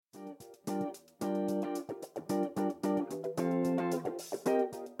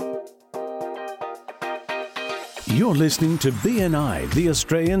You're listening to BNI, the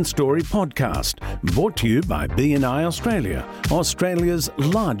Australian Story Podcast, brought to you by BNI Australia, Australia's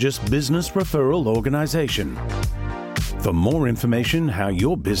largest business referral organisation. For more information how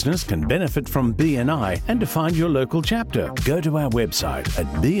your business can benefit from BNI and to find your local chapter, go to our website at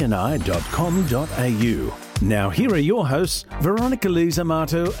bni.com.au. Now here are your hosts, Veronica Lees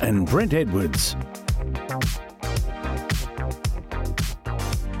Amato and Brent Edwards.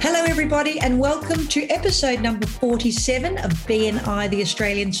 Hello everybody and welcome to episode number 47 of BNI, the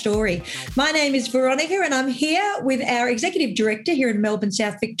Australian Story. My name is Veronica and I'm here with our Executive Director here in Melbourne,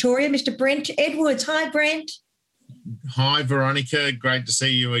 South Victoria, Mr. Brent Edwards. Hi, Brent. Hi, Veronica. Great to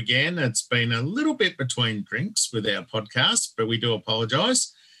see you again. It's been a little bit between drinks with our podcast, but we do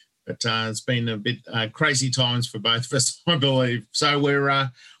apologise. But it's been a bit crazy times for both of us, I believe. So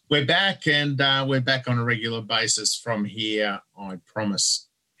we're back and we're back on a regular basis from here, I promise.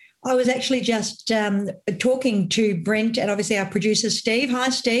 I was actually just talking to Brent and obviously our producer, Steve. Hi,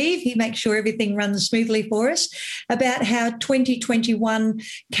 Steve. He makes sure everything runs smoothly for us, about how 2021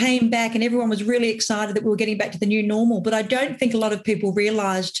 came back and everyone was really excited that we were getting back to the new normal. But I don't think a lot of people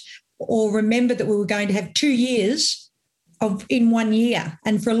realised or remembered that we were going to have 2 years in 1 year.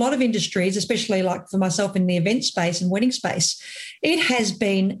 And for a lot of industries, especially like for myself in the event space and wedding space, it has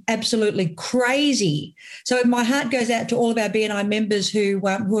been absolutely crazy. So my heart goes out to all of our BNI members who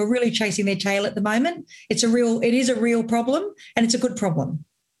are really chasing their tail at the moment. It is a real problem and it's a good problem.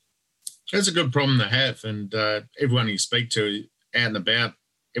 It's a good problem to have, and everyone you speak to out and about,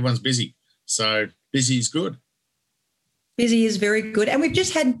 everyone's busy. So busy is good. Busy is very good. And we've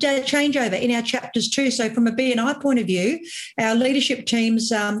just had changeover in our chapters too. So from a BNI point of view, our leadership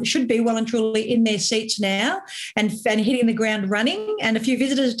teams should be well and truly in their seats now and hitting the ground running, and a few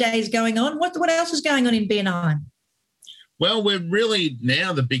visitors' days going on. What else is going on in BNI? Well, we're really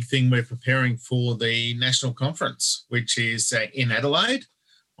now the big thing we're preparing for the national conference, which is in Adelaide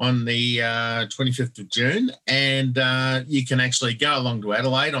on the 25th of June. And you can actually go along to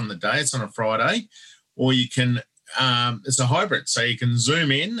Adelaide on the day. It's on a Friday, or you can it's a hybrid, so you can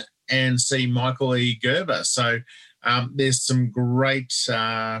zoom in and see Michael E. Gerber. So there's some great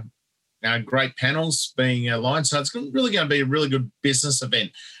panels being aligned. So it's really going to be a really good business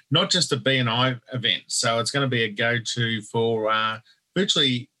event, not just a BNI event. So it's going to be a go-to for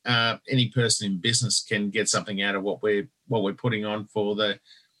virtually any person in business can get something out of what we're putting on for the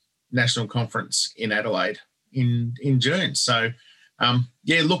national conference in Adelaide in June. So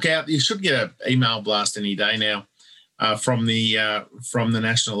look out. You should get an email blast any day now. From the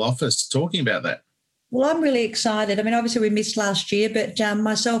national office talking about that. Well, I'm really excited. I mean, obviously we missed last year, but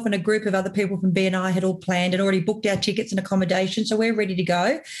myself and a group of other people from BNI had all planned and already booked our tickets and accommodation, so we're ready to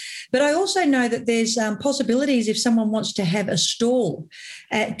go. But I also know that there's possibilities if someone wants to have a stall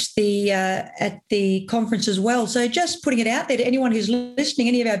at the conference as well. So just putting it out there to anyone who's listening,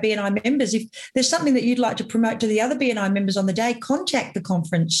 any of our BNI members, if there's something that you'd like to promote to the other BNI members on the day, contact the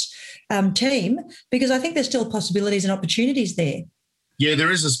conference team, because I think there's still possibilities and opportunities there. Yeah,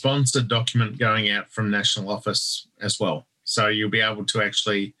 there is a sponsored document going out from National Office as well. So you'll be able to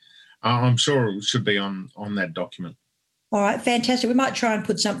actually, I'm sure it should be on that document. All right, fantastic. We might try and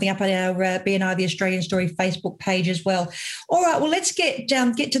put something up on our BNI, the Australian Story Facebook page as well. All right, well, let's get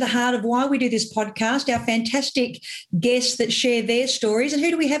to the heart of why we do this podcast, our fantastic guests that share their stories. And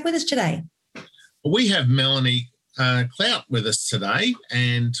who do we have with us today? We have Melanie Clout with us today,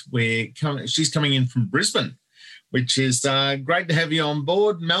 and she's coming in from Brisbane, which is great to have you on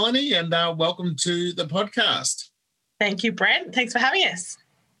board, Melanie, and welcome to the podcast. Thank you, Brent. Thanks for having us.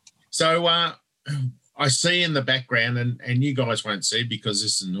 So I see in the background, and you guys won't see because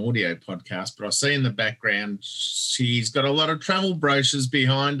this is an audio podcast, but I see in the background she's got a lot of travel brochures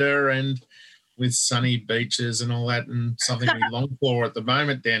behind her and with sunny beaches and all that, and something we long for at the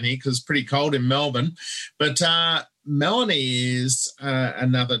moment down here because it's pretty cold in Melbourne. But Melanie is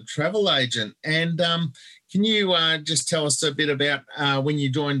another travel agent, and can you just tell us a bit about when you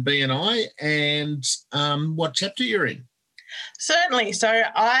joined BNI and what chapter you're in? Certainly. So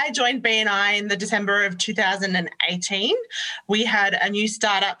I joined BNI in the December of 2018. We had a new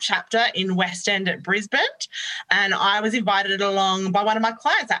startup chapter in West End at Brisbane, and I was invited along by one of my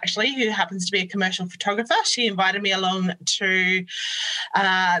clients, actually, who happens to be a commercial photographer. She invited me along to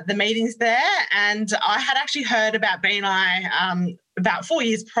the meetings there, and I had actually heard about BNI about 4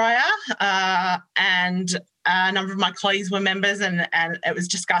 years prior, and a number of my colleagues were members, and it was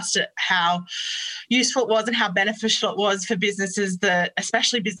discussed at how useful it was and how beneficial it was for businesses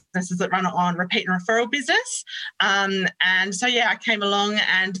especially businesses that run on repeat and referral business. And so, I came along,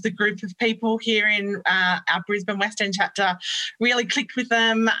 and the group of people here in our Brisbane West End chapter really clicked with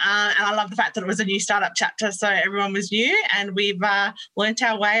them. And I love the fact that it was a new startup chapter, so everyone was new, and we've learnt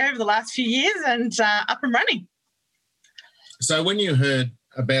our way over the last few years and up and running. So when you heard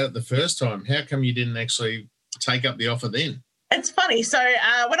about it the first time, how come you didn't actually take up the offer then? It's funny. So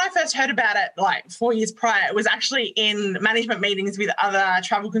when I first heard about it, like 4 years prior, it was actually in management meetings with other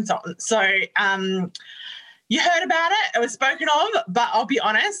travel consultants. So you heard about it, it was spoken of, but I'll be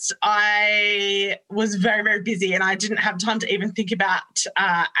honest, I was very, very busy and I didn't have time to even think about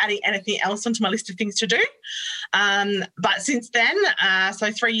adding anything else onto my list of things to do. But since then,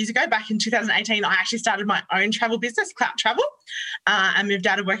 so 3 years ago, back in 2018, I actually started my own travel business, Clout Travel, and moved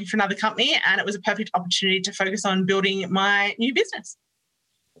out of working for another company, and it was a perfect opportunity to focus on building my new business.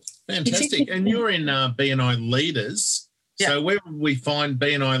 Fantastic. And you're in BNI Leaders. Yeah. So where would we find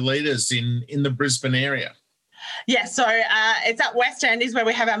BNI Leaders in the Brisbane area? Yeah, so it's at West End is where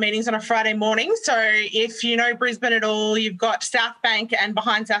we have our meetings on a Friday morning. So if you know Brisbane at all, you've got South Bank, and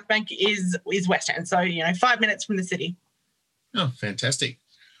behind South Bank is West End. So, 5 minutes from the city. Oh, fantastic.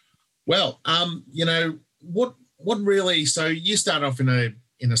 Well, what really, so you start off in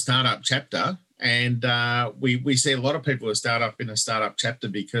a startup chapter, and we see a lot of people who start up in a startup chapter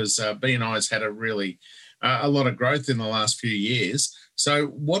because BNI has had a lot of growth in the last few years. So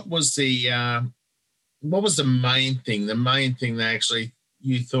what was the main thing that actually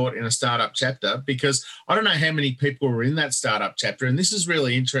you thought in a startup chapter? Because I don't know how many people were in that startup chapter, and this is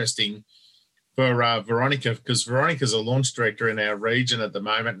really interesting for Veronica, because Veronica's a launch director in our region at the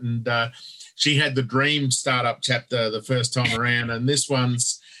moment, and she had the dream startup chapter the first time around, and this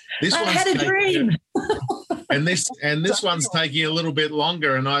one's had a dream. and this one's taking a little bit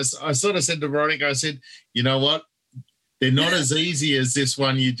longer. And I sort of said to Veronica, I said, you know what? They're not as easy as this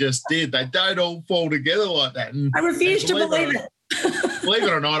one you just did. They don't all fall together like that. And I refuse to believe it. Believe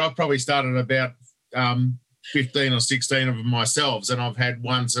it or not, I've probably started about 15 or 16 of them myself, and I've had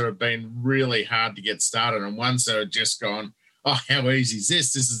ones that have been really hard to get started and ones that have just gone, oh, how easy is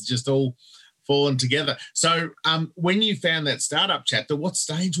this? This is just all fallen together. So when you found that startup chapter, what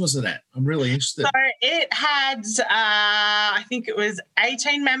stage was it at? I'm really interested. So it had, I think it was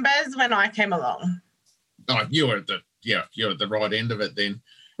 18 members when I came along. Oh, you're at the right end of it then.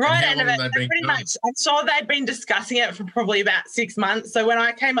 Right end of it. Pretty much. I saw they'd been discussing it for probably about 6 months. So when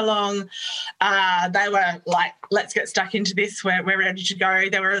I came along, they were like, let's get stuck into this. We're ready to go.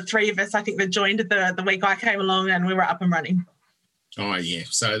 There were 3 of us, I think, that joined the week I came along, and we were up and running. Oh, yeah.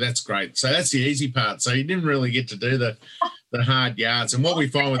 So that's great. So that's the easy part. So you didn't really get to do the hard yards. And what we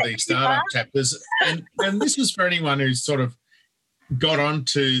find with these startup chapters, and this is for anyone who's sort of got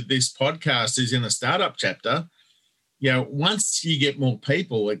onto this podcast is in a startup chapter, once you get more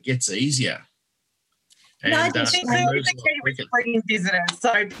people, it gets easier. And, I think the key was bringing visitors.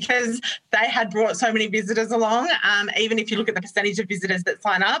 So because they had brought so many visitors along, even if you look at the percentage of visitors that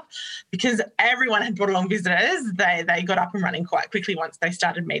sign up, because everyone had brought along visitors, they got up and running quite quickly once they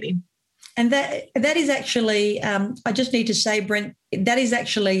started meeting. And that is actually, I just need to say, Brent, that is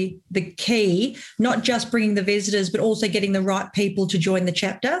actually the key, not just bringing the visitors, but also getting the right people to join the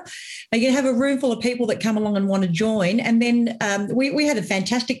chapter. You have a room full of people that come along and want to join. And then we had a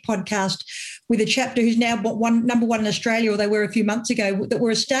fantastic podcast with a chapter who's now number one in Australia, or they were a few months ago, that were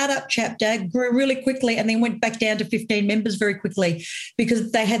a startup chapter, grew really quickly and then went back down to 15 members very quickly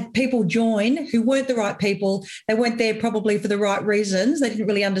because they had people join who weren't the right people. They weren't there probably for the right reasons. They didn't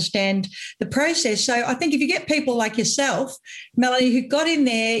really understand the process. So I think if you get people like yourself, Melanie, who got in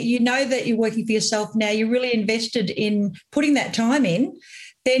there, you know that you're working for yourself now, you're really invested in putting that time in,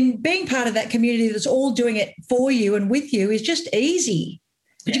 then being part of that community that's all doing it for you and with you is just easy.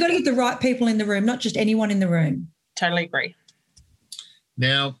 But you've got to get the right people in the room, not just anyone in the room. Totally agree.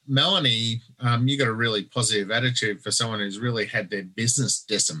 Now, Melanie, you got a really positive attitude for someone who's really had their business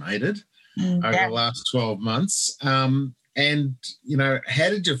decimated over the last 12 months. And, how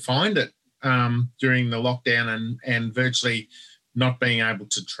did you find it during the lockdown and virtually not being able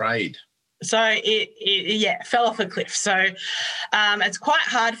to trade? So it fell off a cliff. So it's quite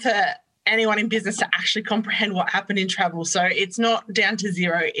hard for anyone in business to actually comprehend what happened in travel. So it's not down to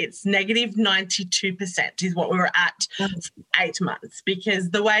zero, it's negative 92% is what we were at for 8 months,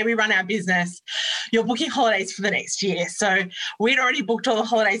 because the way we run our business, you're booking holidays for the next year. So we'd already booked all the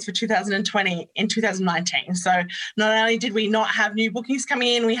holidays for 2020 in 2019. So not only did we not have new bookings coming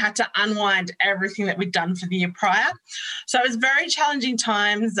in, we had to unwind everything that we'd done for the year prior. So it was very challenging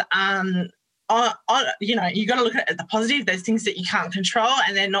times. you got to look at the positive. There's things that you can't control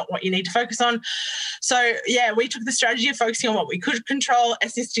and they're not what you need to focus on. So, yeah, we took the strategy of focusing on what we could control,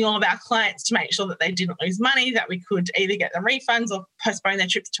 assisting all of our clients to make sure that they didn't lose money, that we could either get them refunds or postpone their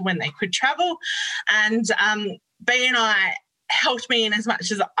trips to when they could travel. And BNI helped me in as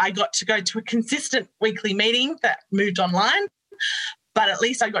much as I got to go to a consistent weekly meeting that moved online. But at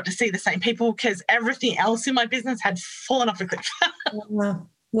least I got to see the same people, because everything else in my business had fallen off a cliff.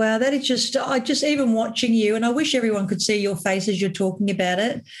 Wow, that is just even watching you, and I wish everyone could see your face as you're talking about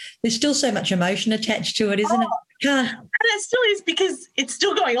it. There's still so much emotion attached to it, isn't it? And it still is, because it's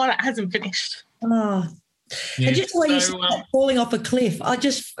still going on. It hasn't finished. Oh. Yeah. And just the way you said falling off a cliff,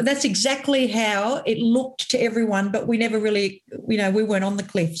 that's exactly how it looked to everyone, but we never really, we weren't on the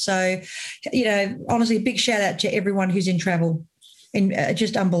cliff. So, honestly, a big shout out to everyone who's in travel, and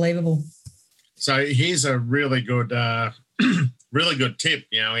just unbelievable. So here's a really good really good tip,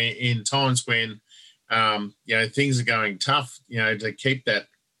 in times when, things are going tough, to keep that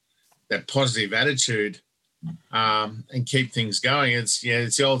positive attitude and keep things going. It's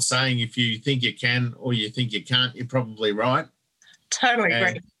the old saying, if you think you can or you think you can't, you're probably right. Totally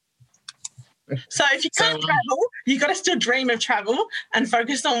agree. So if you can't travel, you've got to still dream of travel and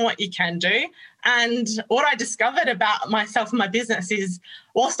focus on what you can do. And what I discovered about myself and my business is,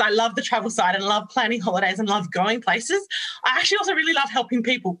 whilst I love the travel side and love planning holidays and love going places, I actually also really love helping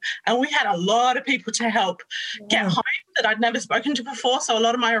people. And we had a lot of people to help get home that I'd never spoken to before. So a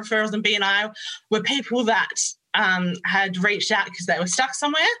lot of my referrals in BNI were people that had reached out because they were stuck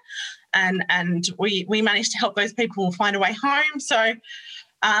somewhere. And we managed to help those people find a way home. So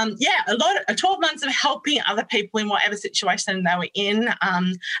 12 months of helping other people in whatever situation they were in.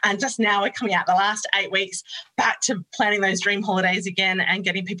 And just now we're coming out the last 8 weeks back to planning those dream holidays again and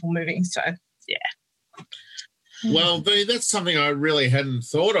getting people moving. So, yeah. Well, that's something I really hadn't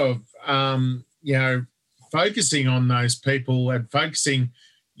thought of, focusing on those people and focusing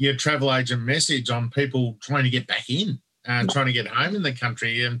your travel agent message on people trying to get back in and trying to get home in the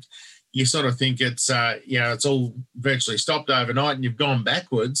country. And you sort of think it's, it's all virtually stopped overnight and you've gone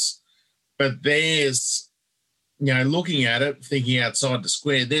backwards. But there's, looking at it, thinking outside the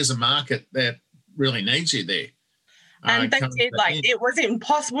square, there's a market that really needs you there. And that's it. It was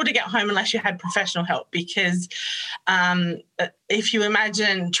impossible to get home unless you had professional help, because if you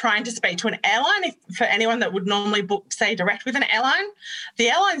imagine trying to speak to an airline, for anyone that would normally book, say, direct with an airline, the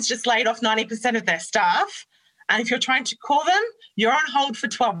airline's just laid off 90% of their staff. And if you're trying to call them, you're on hold for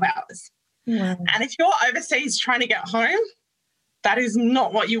 12 hours. Wow. And if you're overseas trying to get home, that is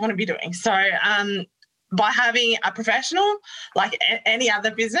not what you want to be doing. So by having a professional, like any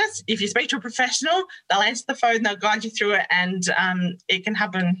other business, if you speak to a professional, they'll answer the phone, they'll guide you through it, and it can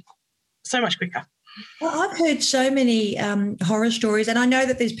happen so much quicker. Well, I've heard so many horror stories, and I know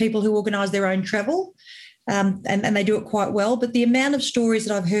that there's people who organise their own travel. And they do it quite well. But the amount of stories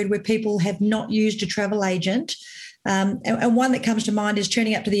that I've heard where people have not used a travel agent, and one that comes to mind is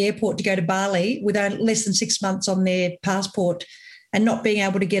turning up to the airport to go to Bali with less than 6 months on their passport and not being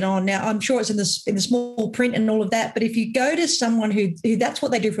able to get on. Now, I'm sure it's in the small print and all of that, but if you go to someone who that's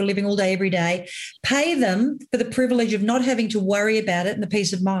what they do for a living all day, every day, pay them for the privilege of not having to worry about it and the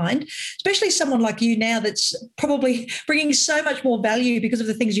peace of mind, especially someone like you now that's probably bringing so much more value because of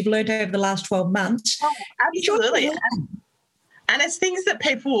the things you've learned over the last 12 months. Oh, absolutely. And it's things that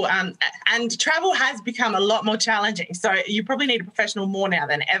people, and travel has become a lot more challenging. So you probably need a professional more now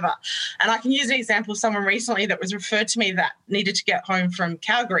than ever. And I can use an example of someone recently that was referred to me that needed to get home from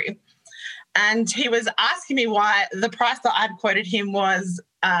Calgary. And he was asking me why the price that I'd quoted him was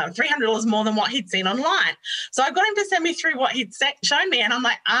 $300 more than what he'd seen online. So I got him to send me through what he'd shown me. And I'm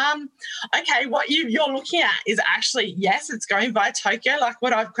like, okay, what you're looking at is actually, yes, it's going via Tokyo, like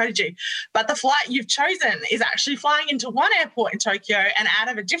what I've quoted you. But the flight you've chosen is actually flying into one airport in Tokyo and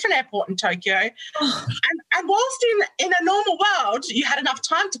out of a different airport in Tokyo. And whilst in a normal world, you had enough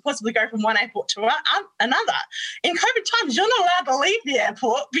time to possibly go from one airport to another. In COVID times, you're not allowed to leave the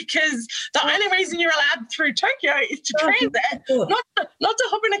airport, because the only reason you're allowed through Tokyo is to transit, not to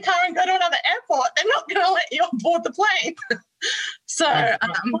hop in a car and go to another airport. They're not going to let you on board the plane. So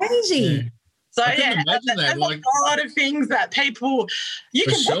crazy. So yeah, there's a lot of things that people you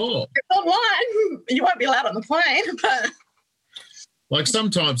can book online. You won't be allowed on the plane, but like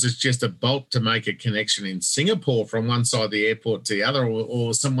sometimes it's just a bolt to make a connection in Singapore from one side of the airport to the other,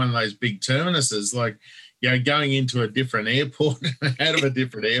 or some one of those big terminuses, like, going into a different airport, out of a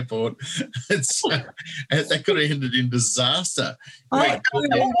different airport. That could have ended in disaster. What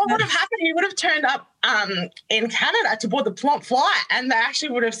would have happened? You would have turned up in Canada to board the flight, and they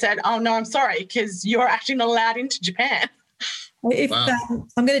actually would have said, oh, no, I'm sorry, because you're actually not allowed into Japan. If Wow.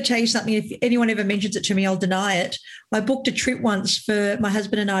 I'm going to tell you something, if anyone ever mentions it to me, I'll deny it. I booked a trip once for my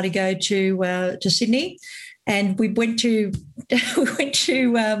husband and I to go to Sydney, and we went to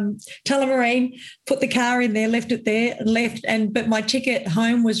Tullamarine, put the car in there, left it there, and left. But my ticket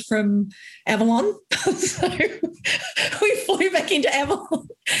home was from Avalon, so we flew back into Avalon,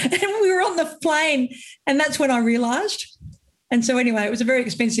 and we were on the plane, and that's when I realised. And so anyway, it was a very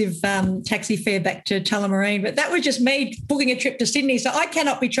expensive taxi fare back to Tullamarine, but that was just me booking a trip to Sydney. So I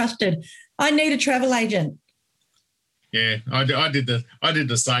cannot be trusted. I need a travel agent. Yeah, I did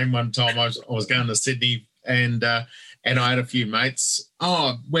the same one time. I was going to Sydney and I had a few mates.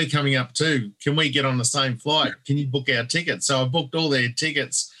 Oh, we're coming up too. Can we get on the same flight? Can you book our tickets? So I booked all their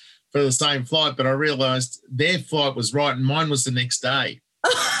tickets for the same flight, but I realised their flight was right and mine was the next day.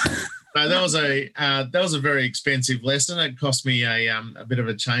 So that was a very expensive lesson. It cost me a bit of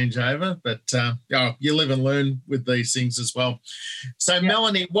a changeover, but you live and learn with these things as well. So, yeah.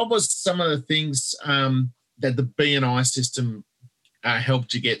 Melanie, what was some of the things that the BNI system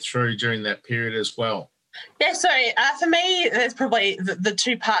helped you get through during that period as well? Yeah, so for me, there's probably the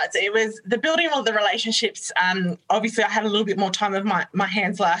two parts. It was the building of the relationships. Obviously, I had a little bit more time of my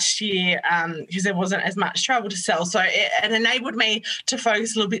hands last year because there wasn't as much travel to sell. So it enabled me to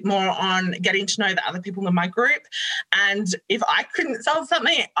focus a little bit more on getting to know the other people in my group. And if I couldn't sell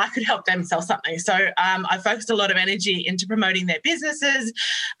something, I could help them sell something. So I focused a lot of energy into promoting their businesses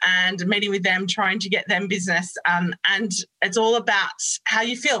and meeting with them, trying to get them business. And it's all about how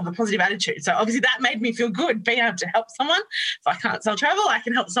you feel, the positive attitude. So obviously that made me feel good being able to help someone. If I can't sell travel, I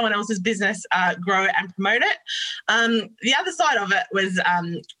can help someone else's business grow and promote it. The other side of it was,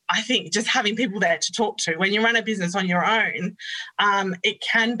 I think, just having people there to talk to. When you run a business on your own, it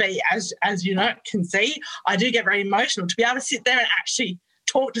can be, as you know, can see, I do get very emotional. To be able to sit there and actually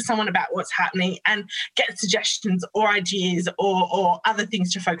talk to someone about what's happening and get suggestions or ideas or other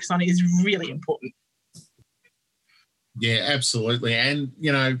things to focus on is really important. Yeah, absolutely. And,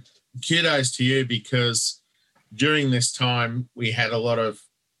 you know, kudos to you, because during this time we had a lot of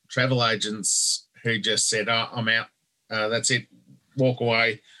travel agents who just said, oh, I'm out, that's it, walk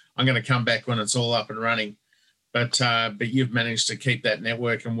away. I'm going to come back when it's all up and running. But you've managed to keep that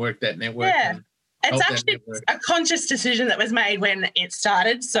network and work that network. Yeah. It's actually a conscious decision that was made when it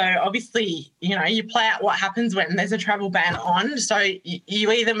started. So obviously, you know, you play out what happens when there's a travel ban on. So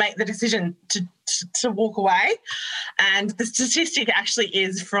you either make the decision to walk away, and the statistic actually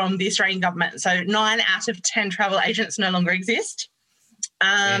is from the Australian government. So 9 out of 10 travel agents no longer exist.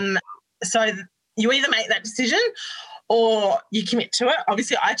 So you either make that decision or you commit to it.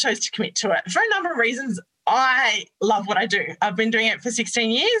 Obviously, I chose to commit to it for a number of reasons. I love what I do. I've been doing it for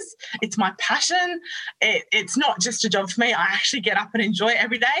 16 years. It's my passion. It's not just a job for me. I actually get up and enjoy it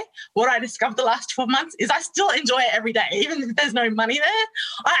every day. What I discovered the last 12 months is I still enjoy it every day, even if there's no money there.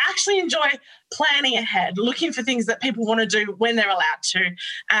 I actually enjoy planning ahead, looking for things that people want to do when they're allowed to.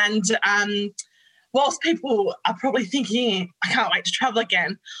 And whilst people are probably thinking, I can't wait to travel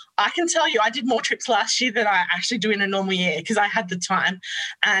again, I can tell you I did more trips last year than I actually do in a normal year because I had the time.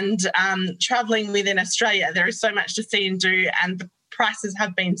 And travelling within Australia, there is so much to see and do, and the prices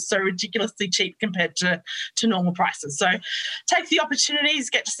have been so ridiculously cheap compared to normal prices. So take the opportunities,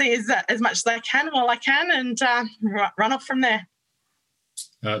 get to see as much as I can while I can, and run off from there.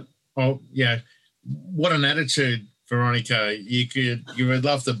 Yeah. What an attitude, Veronica. You would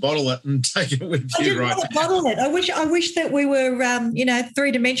love to bottle it and take it with you, right? Bottle it. I wish that we were,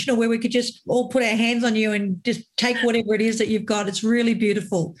 three-dimensional, where we could just all put our hands on you and just take whatever it is that you've got. It's really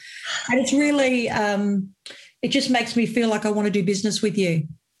beautiful, and it's really, it just makes me feel like I want to do business with you.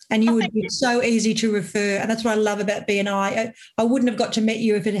 And you would be so easy to refer, and that's what I love about BNI. I wouldn't have got to meet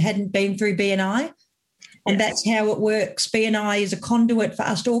you if it hadn't been through BNI. And that's how it works. BNI is a conduit for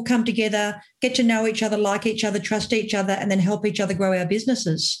us to all come together, get to know each other, like each other, trust each other, and then help each other grow our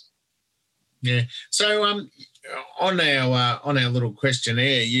businesses. Yeah. So on our little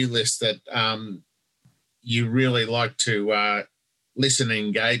questionnaire, you list that you really like to listen and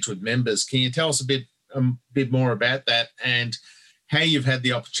engage with members. Can you tell us a bit more about that and how you've had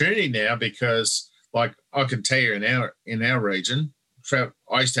the opportunity now? Because, like, I can tell you in our region,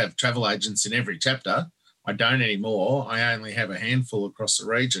 I used to have travel agents in every chapter. I don't anymore. I only have a handful across the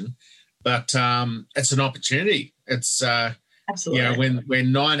region, but it's an opportunity. It's absolutely,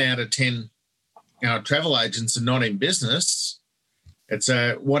 when 9 out of 10 travel agents are not in business, it's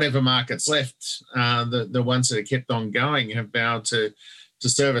whatever market's left. The ones that have kept on going have been able to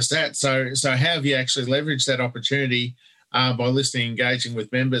service that. So how have you actually leveraged that opportunity by listening, engaging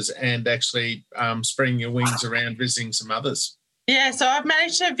with members, and actually spreading your wings around, visiting some others? Yeah, so I've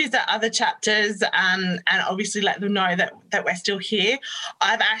managed to visit other chapters and obviously let them know that we're still here.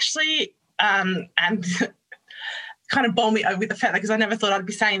 I've actually, and kind of bowl me over with the fact, because I never thought I'd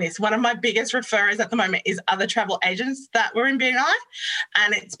be saying this, one of my biggest referrers at the moment is other travel agents that were in BNI.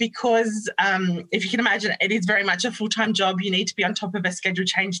 And it's because, if you can imagine, it is very much a full-time job. You need to be on top of a schedule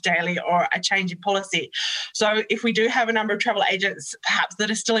change daily or a change in policy. So if we do have a number of travel agents perhaps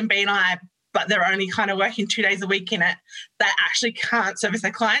that are still in BNI, but they're only kind of working 2 days a week in it, they actually can't service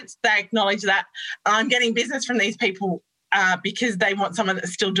their clients. They acknowledge that. I'm getting business from these people because they want someone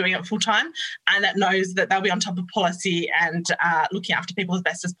that's still doing it full time and that knows that they'll be on top of policy and looking after people as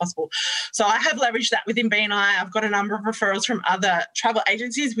best as possible. So I have leveraged that within BNI. I've got a number of referrals from other travel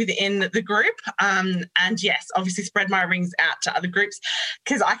agencies within the group. And yes, obviously spread my rings out to other groups,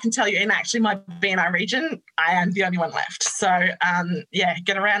 because I can tell you in actually my BNI region, I am the only one left. So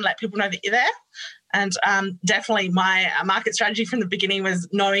get around, let people know that you're there. And definitely my market strategy from the beginning was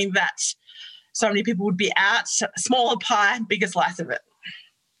knowing that so many people would be out, smaller pie, bigger slice of it.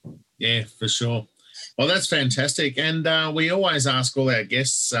 Yeah, for sure. Well, that's fantastic. And we always ask all our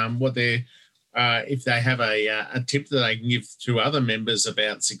guests what they're, if they have a tip that they can give to other members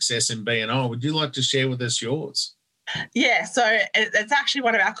about success in BNI. Would you like to share with us yours? Yeah, so it's actually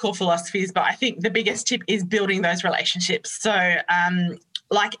one of our core philosophies, but I think the biggest tip is building those relationships. So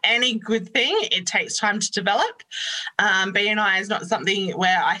like any good thing, it takes time to develop. BNI is not something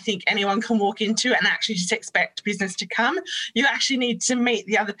where I think anyone can walk into and actually just expect business to come. You actually need to meet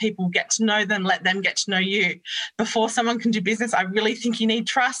the other people, get to know them, let them get to know you. Before someone can do business, I really think you need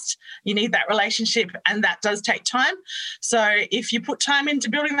trust. You need that relationship, and that does take time. So if you put time into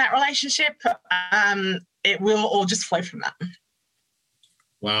building that relationship, it will all just flow from that.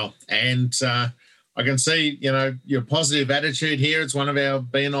 Wow. And I can see, your positive attitude here. It's one of our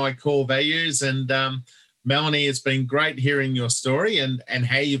BNI core values. And Melanie, it's been great hearing your story and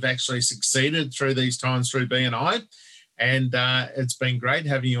how you've actually succeeded through these times through BNI. And it's been great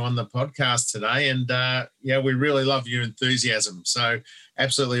having you on the podcast today. And we really love your enthusiasm. So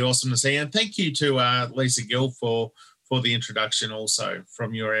absolutely awesome to see. And thank you to Lisa Gill for the introduction also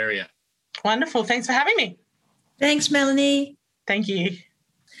from your area. Wonderful. Thanks for having me. Thanks, Melanie. Thank you.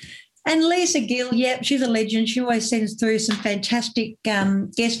 And Lisa Gill, she's a legend. She always sends through some fantastic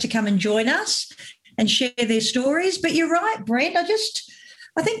guests to come and join us and share their stories. But you're right, Brent.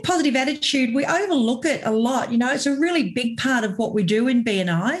 I think positive attitude, we overlook it a lot. It's a really big part of what we do in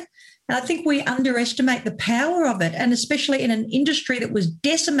BNI. And I think we underestimate the power of it, and especially in an industry that was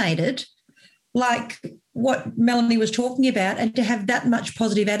decimated, like what Melanie was talking about, and to have that much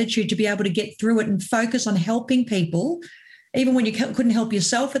positive attitude to be able to get through it and focus on helping people, even when you couldn't help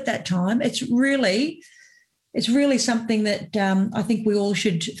yourself at that time. It's really something that I think we all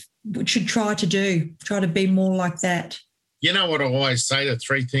should try to be more like that. You know what I always say, the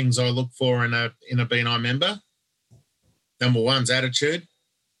 3 things I look for in a BNI member? Number 1 is attitude.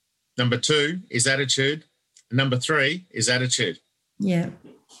 Number 2 is attitude. And number 3 is attitude. Yeah.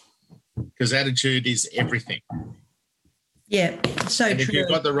 Because attitude is everything. Yeah, so and true. If you've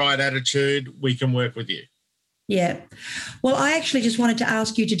got the right attitude, we can work with you. Yeah. Well, I actually just wanted to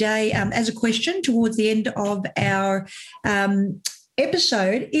ask you today as a question towards the end of our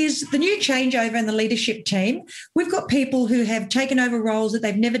episode is the new changeover in the leadership team. We've got people who have taken over roles that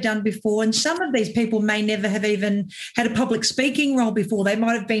they've never done before, and some of these people may never have even had a public speaking role before. They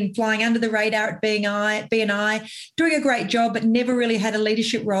might have been flying under the radar at BNI, doing a great job, but never really had a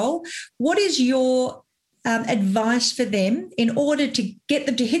leadership role. What is your advice for them in order to get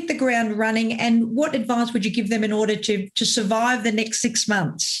them to hit the ground running, and what advice would you give them in order to survive the next 6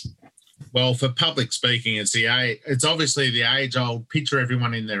 months? Well, for public speaking, it's obviously the age-old picture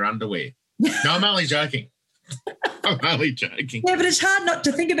everyone in their underwear. No, I'm only joking. I'm only joking. Yeah, but it's hard not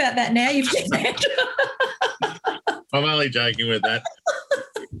to think about that now. You've said that. I'm only joking with that.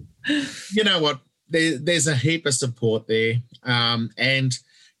 You know what? There's a heap of support there. And,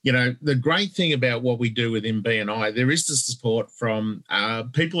 the great thing about what we do within BNI, there is the support from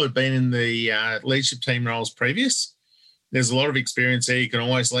people who've been in the leadership team roles previous. There's a lot of experience there. You can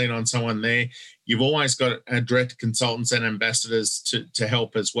always lean on someone there. You've always got direct consultants and ambassadors to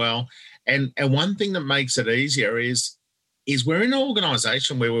help as well. And one thing that makes it easier is we're in an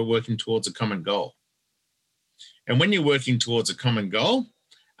organisation where we're working towards a common goal. And when you're working towards a common goal,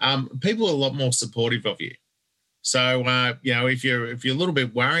 people are a lot more supportive of you. So, if you're a little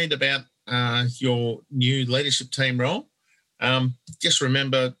bit worried about your new leadership team role, just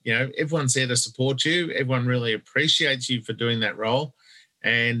remember, everyone's there to support you. Everyone really appreciates you for doing that role.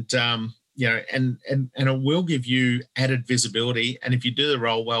 And, and it will give you added visibility. And if you do the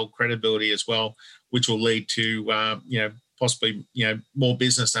role well, credibility as well, which will lead to, possibly, more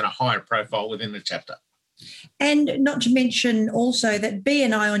business and a higher profile within the chapter. And not to mention also that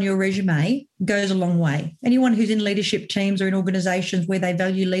BNI on your resume goes a long way. Anyone who's in leadership teams or in organisations where they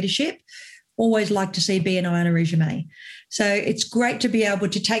value leadership always like to see BNI on a resume. So it's great to be able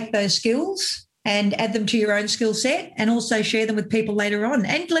to take those skills and add them to your own skill set and also share them with people later on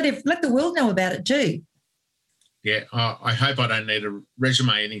and let the world know about it too. Yeah, I hope I don't need a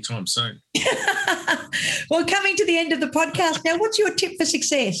resume anytime soon. Well, coming to the end of the podcast now, what's your tip for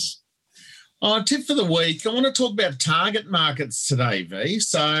success? Tip for the week. I want to talk about target markets today, V.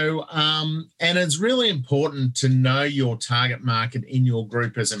 So, and it's really important to know your target market in your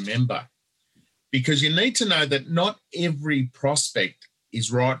group as a member, because you need to know that not every prospect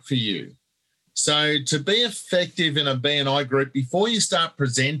is right for you. So to be effective in a BNI group, before you start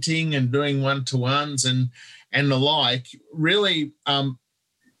presenting and doing one-to-ones and the like, really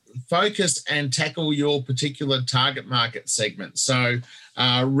focus and tackle your particular target market segment. So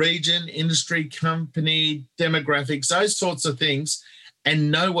region, industry, company, demographics, those sorts of things, and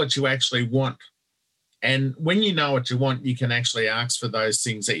know what you actually want. And when you know what you want, you can actually ask for those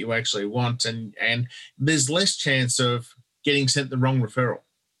things that you actually want, and there's less chance of getting sent the wrong referral.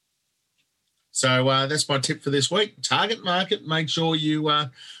 So that's my tip for this week. Target market, make sure you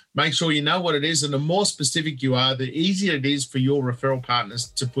know what it is, and the more specific you are, the easier it is for your referral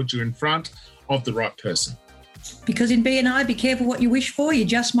partners to put you in front of the right person. Because in BNI, be careful what you wish for, you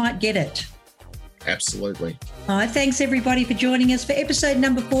just might get it. Absolutely. All right, thanks everybody for joining us for episode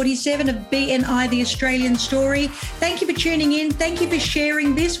number 47 of BNI, the Australian Story. Thank you for tuning in. Thank you for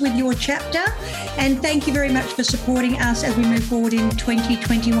sharing this with your chapter. And thank you very much for supporting us as we move forward in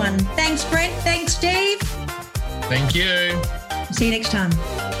 2021. Thanks, Brent. Thanks, Steve. Thank you. See you next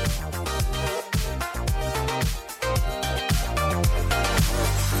time.